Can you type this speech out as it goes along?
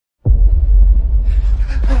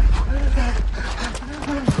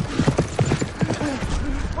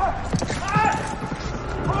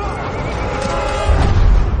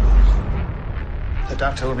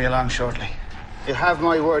doctor will be along shortly. You have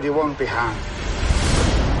my word you won't be harmed.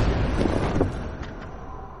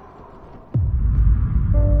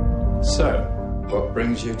 So, what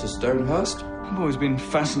brings you to Stonehurst? I've always been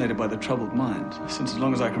fascinated by the troubled mind, since as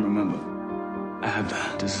long as I can remember. I have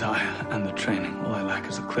the desire and the training. All I lack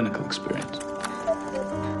is a clinical experience.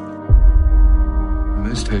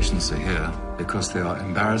 Most patients are here because they are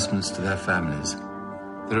embarrassments to their families.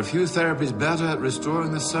 There are few therapies better at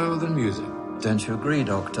restoring the soul than music. Don't you agree,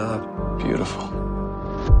 Doctor? Beautiful.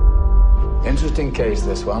 Interesting case,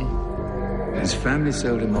 this one. His family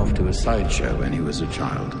sold him off to a sideshow when he was a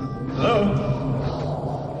child. Hello?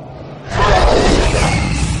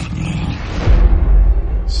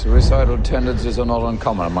 Suicidal tendencies are not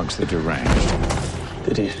uncommon amongst the deranged.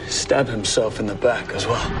 Did he stab himself in the back as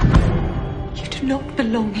well? You do not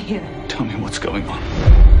belong here. Tell me what's going on.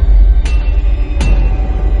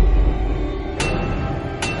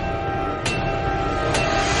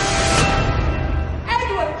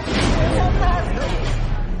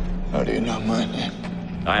 How do you know my name?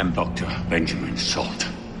 I am Dr. Benjamin Salt,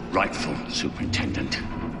 rightful superintendent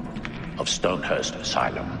of Stonehurst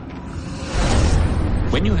Asylum.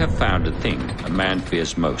 When you have found a thing a man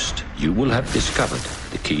fears most, you will have discovered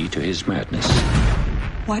the key to his madness.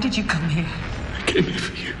 Why did you come here? I came here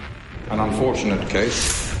for you. An unfortunate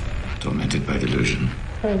case. Tormented by delusion.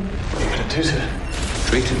 What are you going to do to him?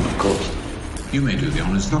 Treat him, of course. You may do the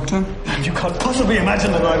honors, Doctor. You can't possibly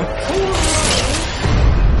imagine the moment.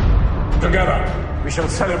 Together, we shall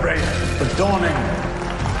celebrate the dawning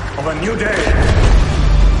of a new day.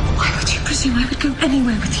 Why would you presume I would go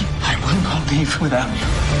anywhere with you? I will not leave without you.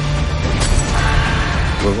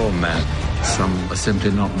 We're all mad. Some are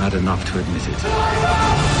simply not mad enough to admit it.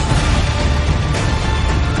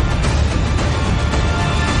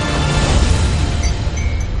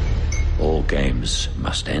 All games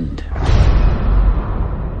must end.